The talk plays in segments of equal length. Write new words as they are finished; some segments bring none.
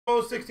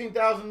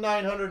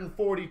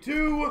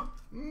16,942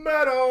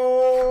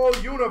 Metal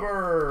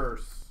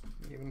Universe.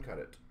 Even cut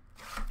it.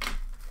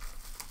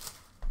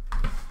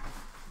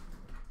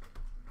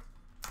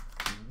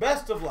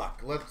 Best of luck.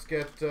 Let's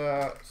get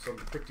some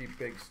pretty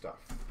big stuff.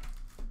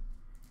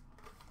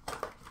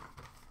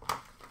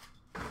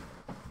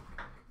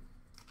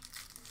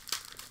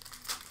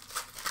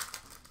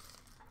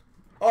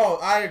 Oh,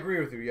 I agree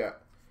with you, yeah.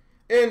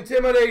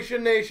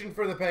 Intimidation Nation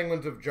for the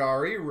Penguins of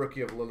Jari.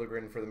 Rookie of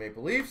Liljegren for the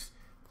Maple Leafs.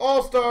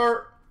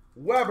 All-Star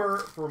Weber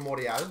for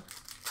Montreal.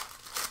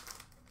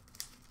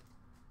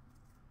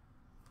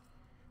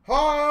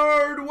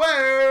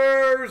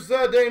 Hardware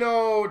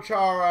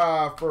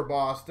CloutsnChara for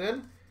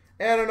Boston.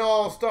 And an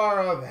All-Star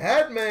of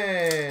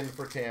Hedman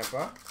for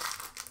Tampa.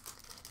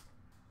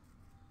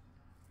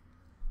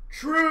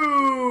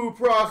 True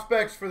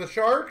Prospects for the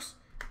Sharks.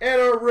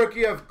 And a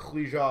rookie of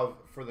Klejov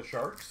for the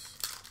Sharks.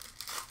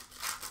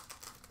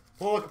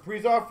 Pull a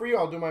Kaprizov for you.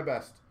 I'll do my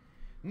best.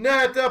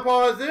 Net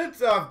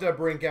deposits of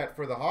DeBrincat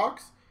for the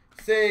Hawks.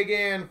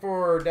 Sagan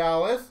for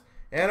Dallas.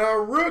 And a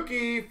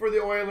rookie for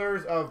the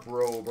Oilers of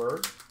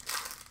Broberg.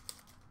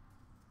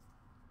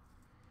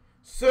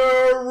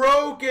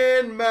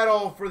 Sorokin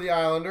medal for the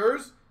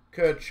Islanders.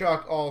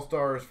 Kachuk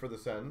All-Stars for the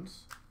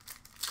Sens.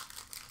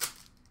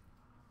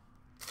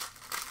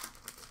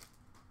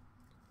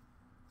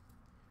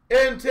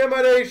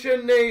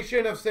 Intimidation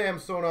Nation of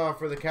Samsonov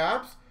for the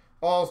Caps.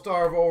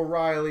 All-Star of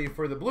O'Reilly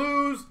for the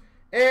Blues.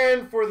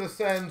 And for the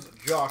Sens,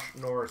 Josh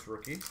Norris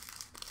rookie.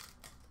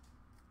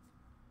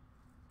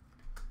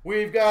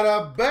 We've got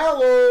a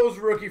Bellows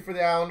rookie for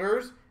the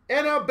Islanders.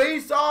 And a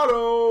base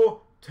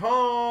auto,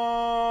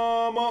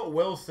 Tom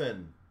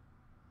Wilson.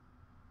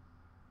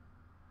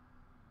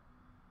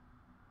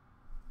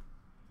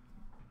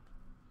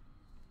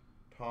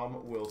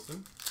 Tom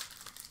Wilson.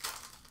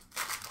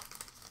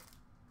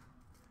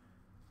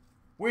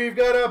 We've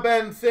got a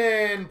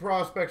Benson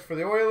Prospects for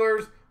the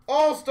Oilers.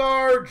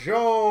 All-Star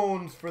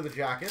Jones for the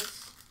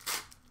Jackets.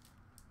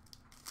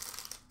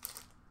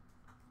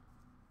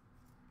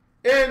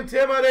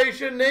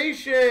 Intimidation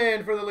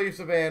Nation for the Leafs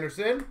of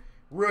Anderson.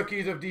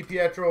 Rookies of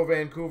DiPietro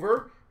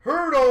Vancouver.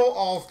 Hurdle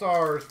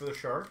All-Stars for the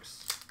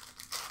Sharks.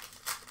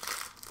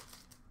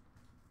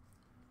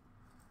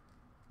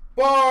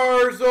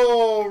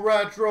 Barzal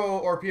Retro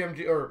or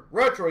PMG or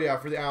Retro, yeah,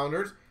 for the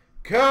Islanders.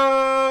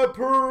 Kaprizov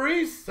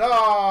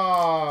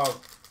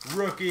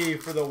rookie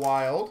for the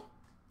Wild.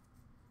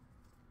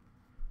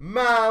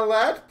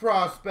 Mallette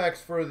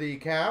Prospects for the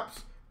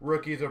Caps.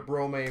 Rookies of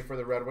Brome for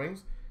the Red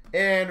Wings.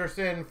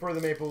 Anderson for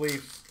the Maple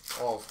Leafs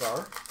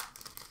All-Star.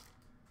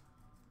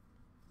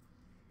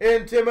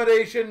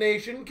 Intimidation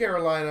Nation,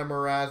 Carolina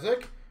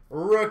Mrazek.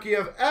 Rookie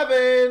of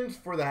Evans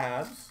for the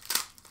Habs.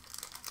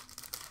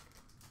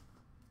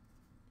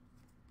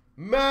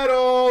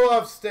 Medal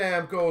of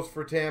Stamkos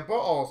for Tampa.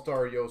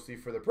 All-Star Yossi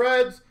for the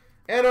Preds.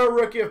 And a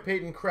rookie of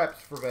Peyton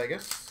Krebs for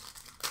Vegas.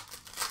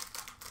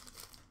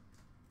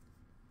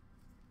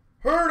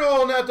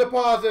 Hurdle net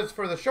deposits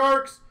for the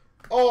Sharks.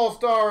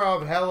 All-Star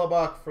of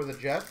Hellebuck for the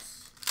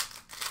Jets.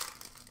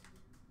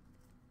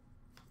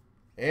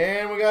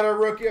 And we got a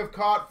rookie of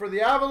Cott for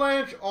the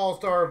Avalanche.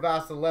 All-Star of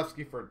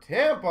Vasilevsky for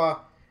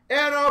Tampa.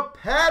 And a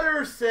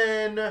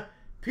Patterson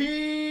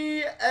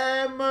PMG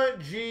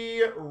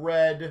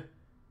Red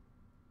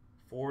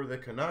for the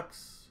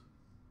Canucks.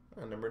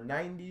 Number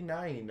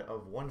 99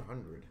 of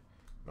 100.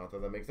 Not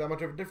that makes that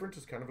much of a difference.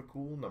 It's kind of a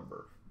cool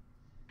number.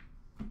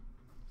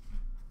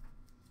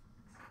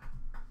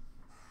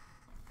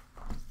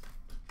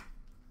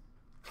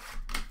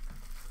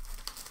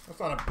 That's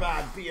not a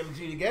bad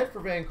PMG to get for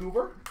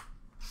Vancouver.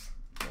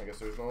 I guess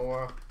there's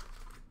no...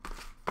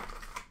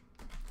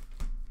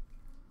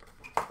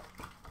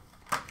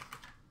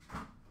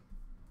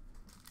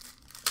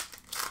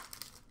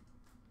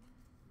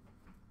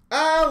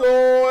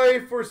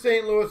 Alloy for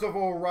St. Louis of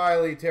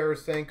O'Reilly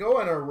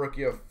Tarasenko. And a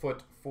rookie of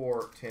Foot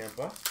for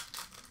Tampa.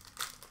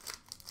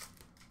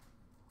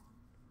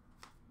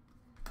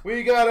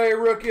 We got a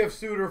rookie of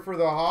Suter for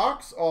the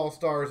Hawks.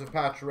 All-Stars of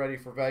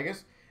Pacioretty for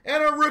Vegas.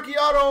 And a rookie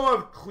auto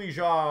of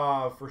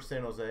Klejov for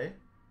San Jose.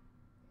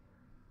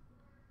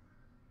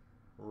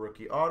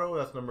 Rookie auto,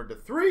 that's numbered to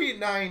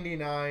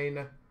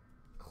 399.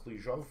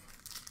 Klejov.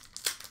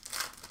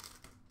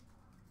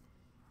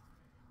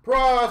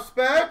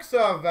 Prospects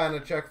of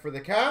Vanacek for the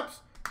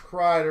Caps.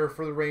 Kreider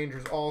for the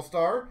Rangers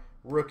All-Star.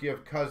 Rookie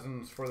of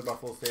Cousins for the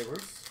Buffalo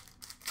Sabres.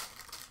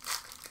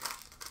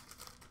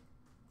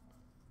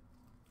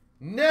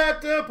 Net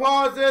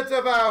deposits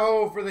of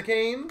Aho for the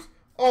Canes.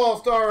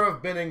 All-Star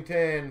of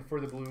Binnington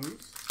for the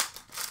Blues.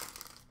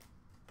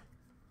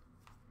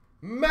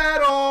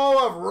 Medal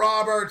of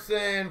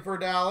Robertson for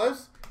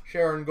Dallas.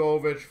 Sharon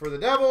Govich for the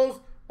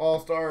Devils.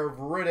 All-Star of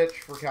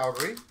Rittich for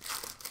Calgary.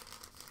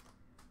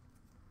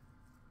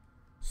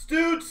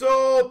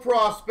 Stützle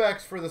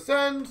Prospects for the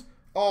Sens.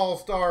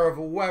 All-Star of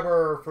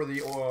Weber for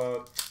the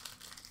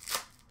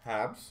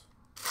Habs.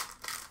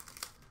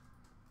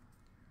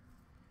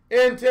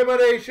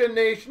 Intimidation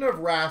Nation of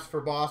Rass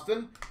for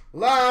Boston.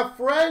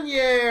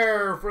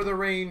 Lafreniere for the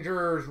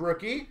Rangers,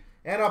 rookie.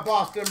 And a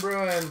Boston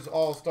Bruins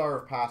All-Star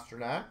of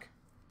Pasternak.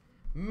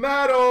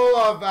 Medal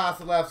of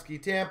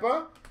Vasilevsky,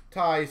 Tampa.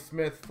 Ty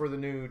Smith for the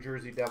New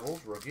Jersey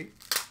Devils, rookie.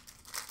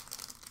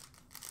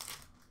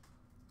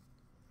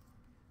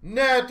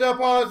 Net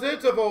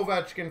deposits of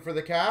Ovechkin for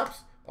the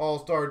Caps.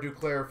 All-Star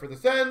Duclair for the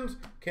Sens.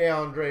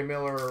 K'Andre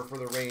Miller for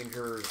the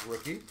Rangers,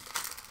 rookie.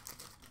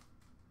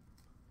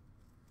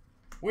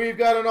 We've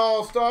got an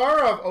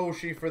All-Star of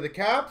Oshie for the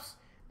Caps.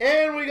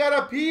 And we got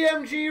a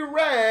PMG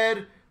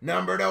Red,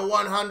 number to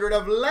 100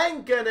 of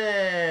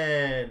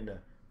Lankinen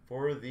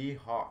for the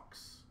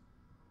Hawks.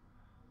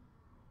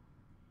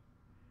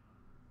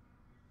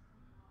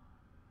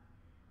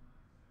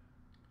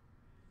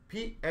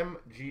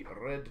 PMG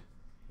Red,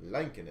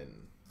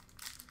 Lankinen.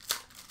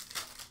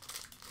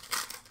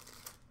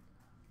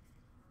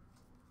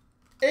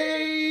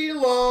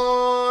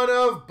 Elon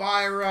of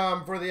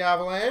Byram for the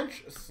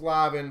Avalanche.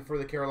 Slavin for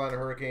the Carolina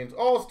Hurricanes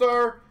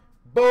All-Star.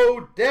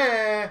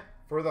 Baudin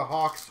for the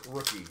Hawks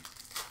rookie.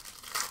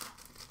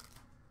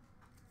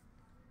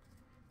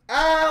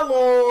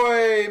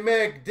 Alloy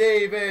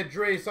McDavid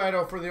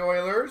Draisaitl for the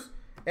Oilers.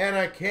 And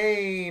a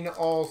Kane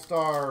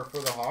All-Star for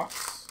the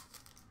Hawks.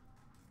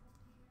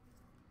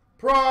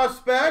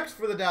 Prospects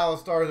for the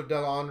Dallas Stars of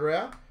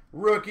Dellandrea.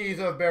 Rookies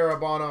of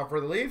Barabanov for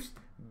the Leafs.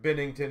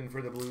 Binnington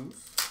for the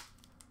Blues.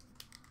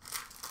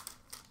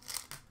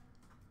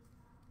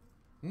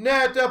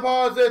 Net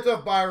deposits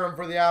of Byram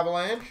for the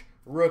Avalanche.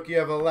 Rookie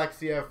of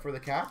Alexiev for the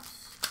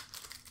Caps.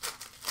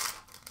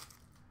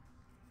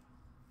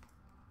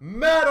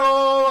 Medal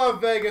of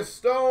Vegas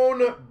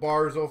Stone.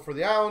 Barzal for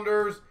the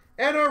Islanders.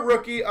 And a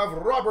rookie of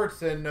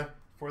Robertson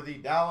for the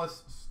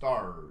Dallas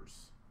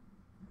Stars.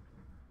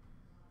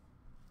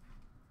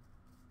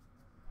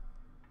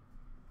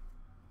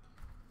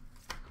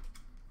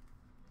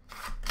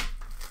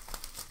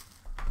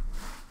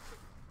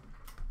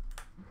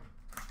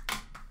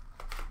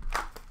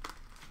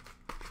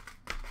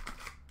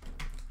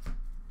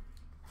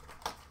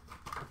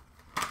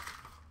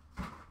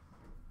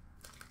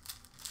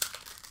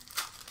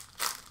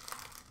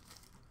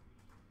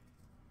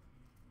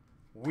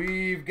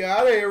 We've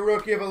got a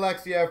rookie of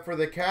Alexiev for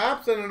the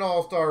Caps and an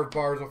All-Star of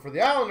Barzal for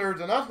the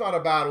Islanders, and that's not a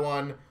bad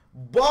one.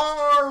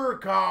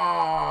 Barkov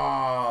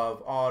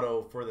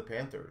auto for the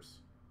Panthers.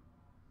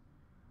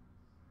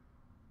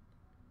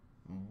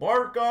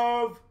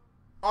 Barkov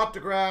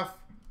autograph,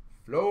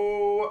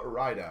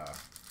 Florida.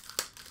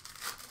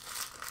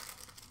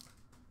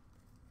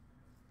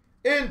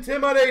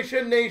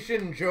 Intimidation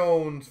Nation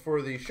Jones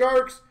for the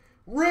Sharks.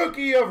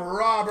 Rookie of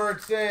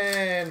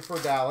Robertson for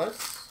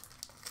Dallas.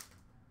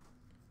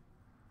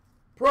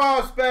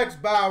 Prospects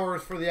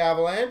Bowers for the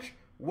Avalanche.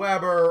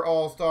 Weber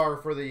All-Star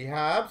for the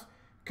Habs.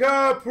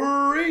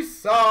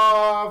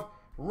 Kaprizov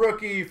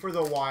rookie for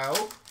the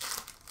Wild.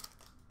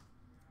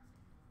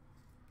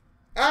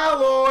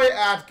 Alloy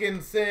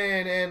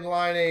Atkinson and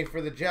Line A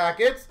for the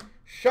Jackets.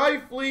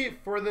 Scheifele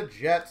for the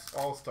Jets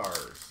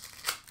All-Stars.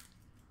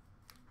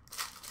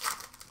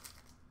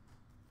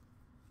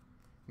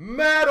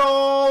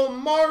 Metal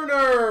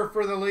Marner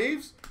for the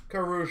Leafs.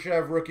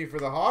 Khrushchev rookie for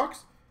the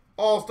Hawks.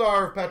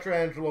 All-Star of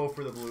Pietrangelo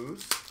for the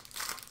Blues.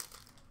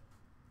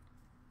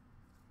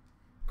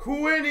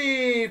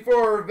 Quinney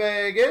for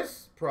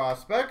Vegas.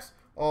 Prospects.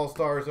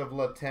 All-Stars of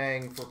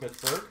Letang for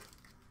Pittsburgh.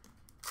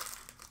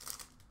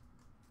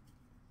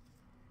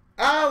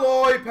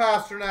 Alloy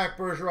Pasternak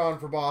Bergeron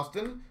for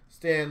Boston.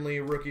 Stanley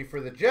rookie for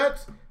the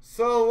Jets.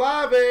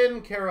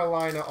 Slavin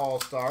Carolina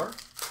All-Star.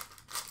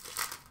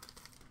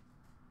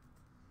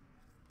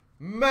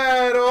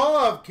 Medal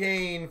of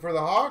Kane for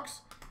the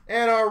Hawks.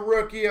 And our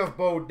rookie of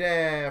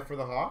Baudin for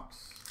the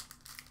Hawks.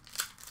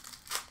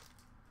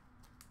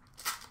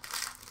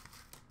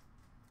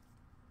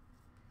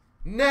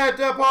 Net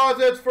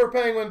deposits for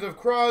Penguins of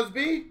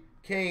Crosby.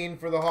 Kane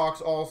for the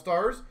Hawks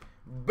All-Stars.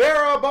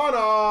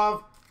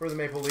 Barabanov for the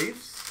Maple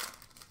Leafs.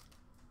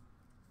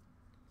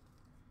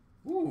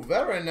 Ooh,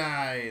 very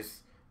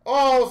nice.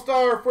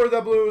 All-Star for the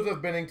Blues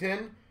of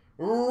Binnington.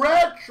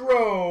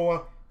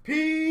 Retro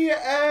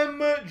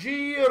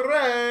PMG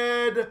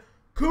Red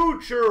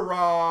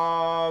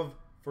Kucherov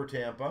for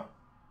Tampa.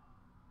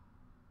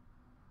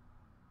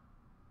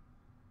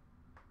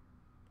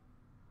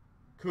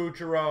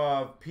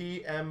 Kucherov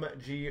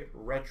PMG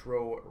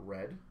Retro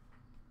Red.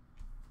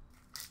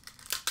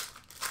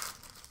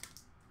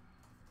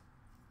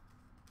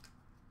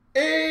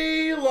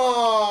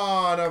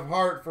 Elon of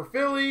Hart for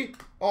Philly.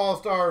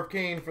 All-Star of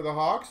Kane for the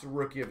Hawks.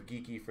 Rookie of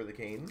Geeky for the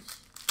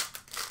Canes.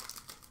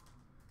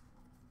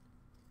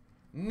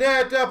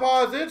 Net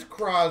deposits.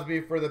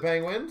 Crosby for the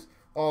Penguins.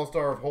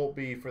 All-Star of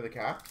Holtby for the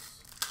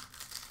Caps.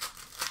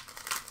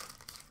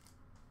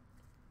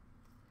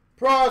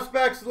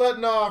 Prospects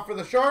Letnov for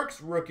the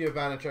Sharks. Rookie of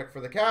Vanacek for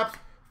the Caps.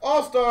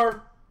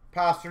 All-Star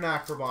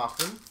Pasternak for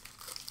Boston.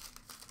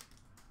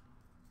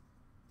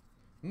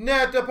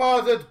 Net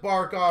deposits.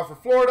 Barkov for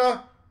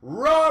Florida.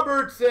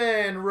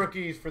 Robertson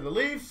rookies for the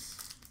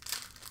Leafs.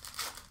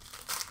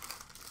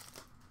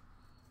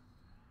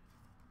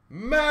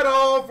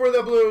 Metal for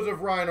the Blues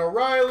of Ryan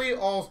O'Reilly.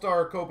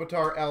 All-Star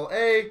Kopitar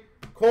LA.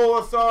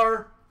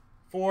 Colasar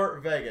for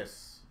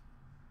Vegas.